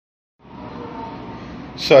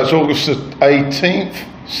So it's August the 18th,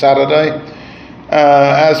 Saturday.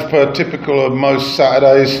 As per typical of most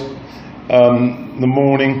Saturdays, the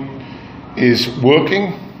morning is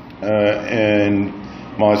working in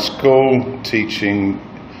my school, teaching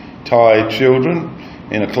Thai children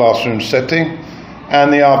in a classroom setting,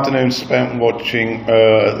 and the afternoon spent watching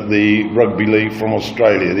the rugby league from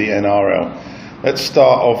Australia, the NRL. Let's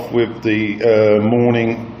start off with the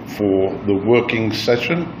morning for the working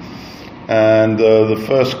session. And the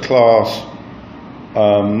first class,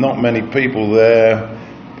 not many people there,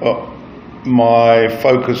 but my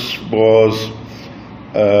focus was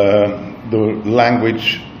the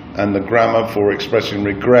language and the grammar for expressing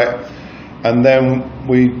regret. And then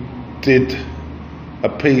we did a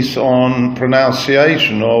piece on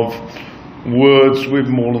pronunciation of words with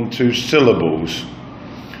more than 2 syllables.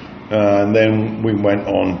 And then we went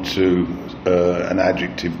on to an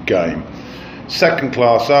adjective game. Second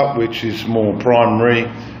class up, which is more primary,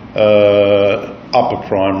 upper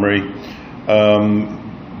primary,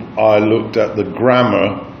 I looked at the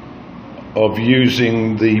grammar of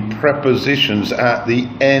using the prepositions at the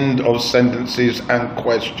end of sentences and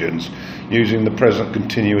questions using the present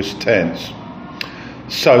continuous tense.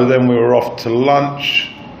 So then we were off to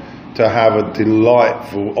lunch to have a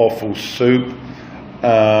delightful offal soup,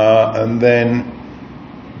 and then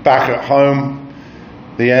back at home,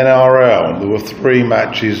 the NRL. There were 3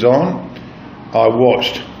 matches on. I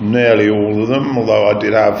watched nearly all of them, although I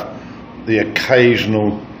did have the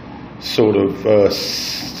occasional sort of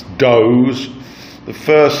doze. The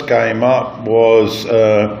first game up was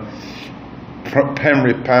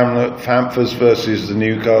Penrith Panthers versus the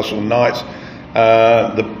Newcastle Knights.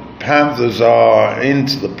 The Panthers are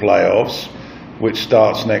into the playoffs, which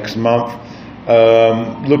starts next month,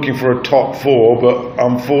 looking for a top 4, but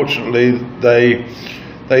unfortunately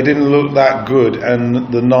they didn't look that good, and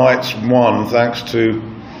the Knights won thanks to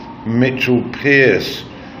Mitchell Pearce,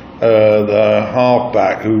 the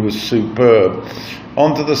halfback, who was superb.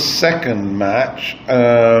 On to the second match,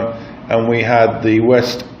 and we had the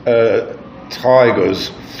West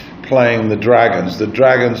Tigers playing the Dragons. The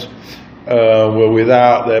Dragons were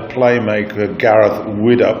without their playmaker Gareth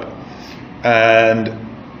Widdop, and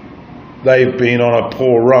they've been on a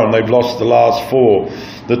poor run. They've lost the last 4.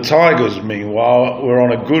 The Tigers, meanwhile, were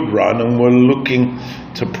on a good run and were looking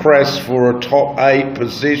to press for a top 8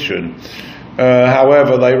 position.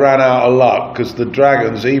 However, they ran out of luck because the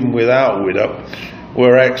Dragons, even without Widdop,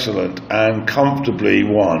 were excellent and comfortably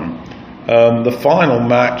won. The final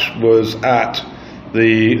match was at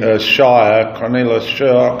the Shire, Cronulla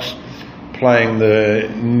Sharks playing the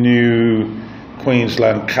new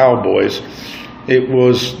Queensland Cowboys. It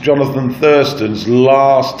was Jonathan Thurston's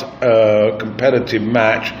last competitive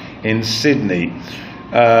match in Sydney,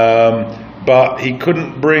 but he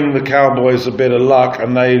couldn't bring the Cowboys a bit of luck,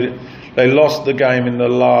 and they lost the game in the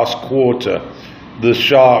last quarter. The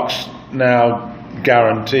Sharks now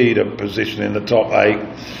guaranteed a position in the top 8,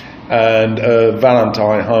 and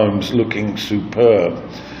Valentine Holmes looking superb.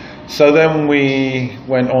 So then we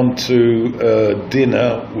went on to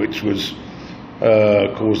dinner, which was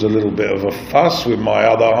caused a little bit of a fuss with my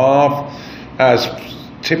other half. As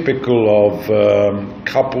typical of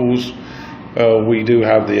couples, we do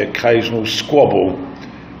have the occasional squabble,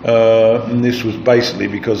 and this was basically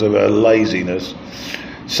because of her laziness.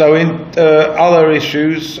 So in other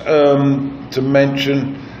issues to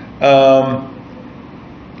mention,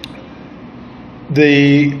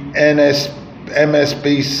 the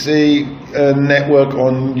MSBC network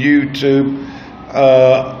on YouTube,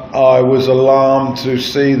 I was alarmed to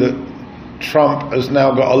see that Trump has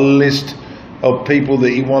now got a list of people that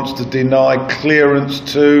he wants to deny clearance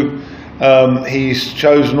to. He's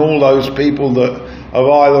chosen all those people that have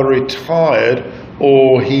either retired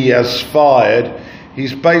or he has fired.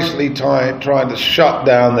 He's basically trying to shut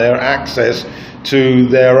down their access to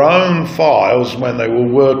their own files when they were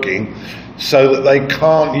working, so that they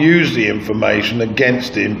can't use the information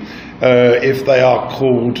against him if they are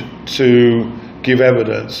called to give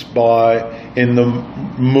evidence in the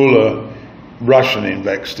Mueller Russian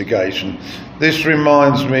investigation. This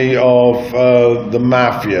reminds me of the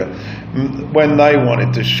mafia. When they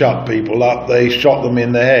wanted to shut people up, they shot them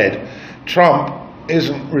in the head. Trump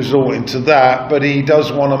isn't resorting to that, but he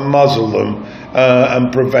does want to muzzle them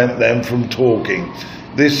and prevent them from talking.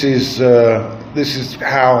 This is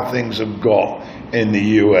how things have got in the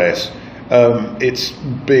US. It's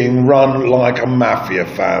being run like a mafia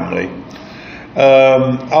family.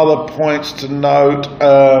 Other points to note,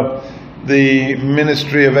 the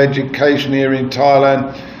Ministry of Education here in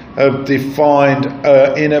Thailand have defined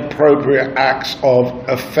inappropriate acts of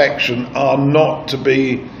affection are not to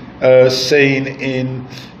be seen in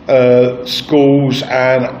schools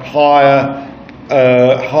and higher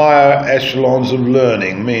echelons of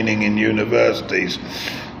learning, meaning in universities.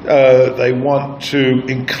 They want to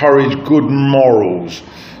encourage good morals.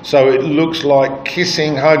 So it looks like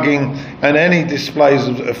kissing, hugging, and any displays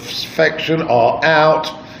of affection are out.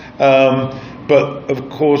 But of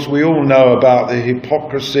course, we all know about the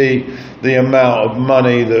hypocrisy, the amount of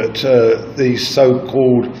money that these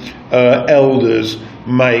so-called elders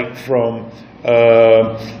make from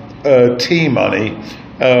tea money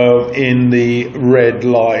in the red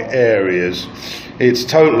light areas. It's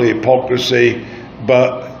totally hypocrisy,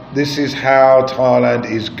 but this is how Thailand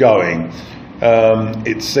is going.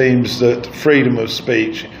 It seems that freedom of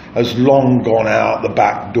speech has long gone out the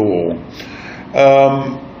back door.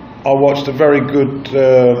 I watched a very good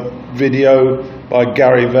video by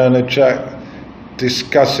Gary Vaynerchuk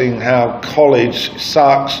discussing how college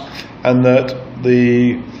sucks, and that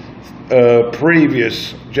the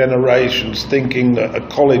previous generations thinking that a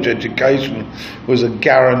college education was a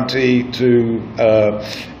guarantee to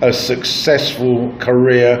a successful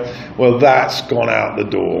career. Well, that's gone out the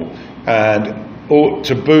door, and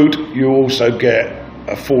to boot you also get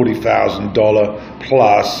a $40,000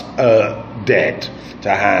 plus debt to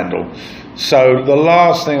handle. So the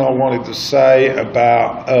last thing I wanted to say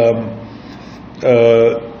about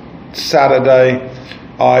Saturday,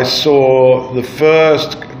 I saw the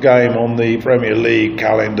first game on the Premier League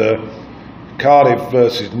calendar, Cardiff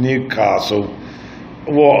versus Newcastle.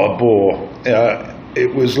 What a bore.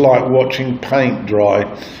 It was like watching paint dry.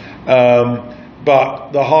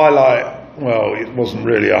 But the highlight, well, it wasn't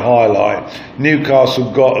really a highlight.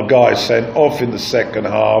 Newcastle got a guy sent off in the second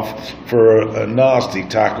half for a nasty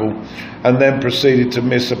tackle, and then proceeded to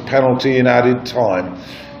miss a penalty in added time.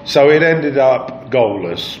 So it ended up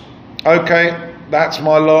goalless. Okay, that's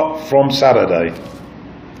my lot from Saturday.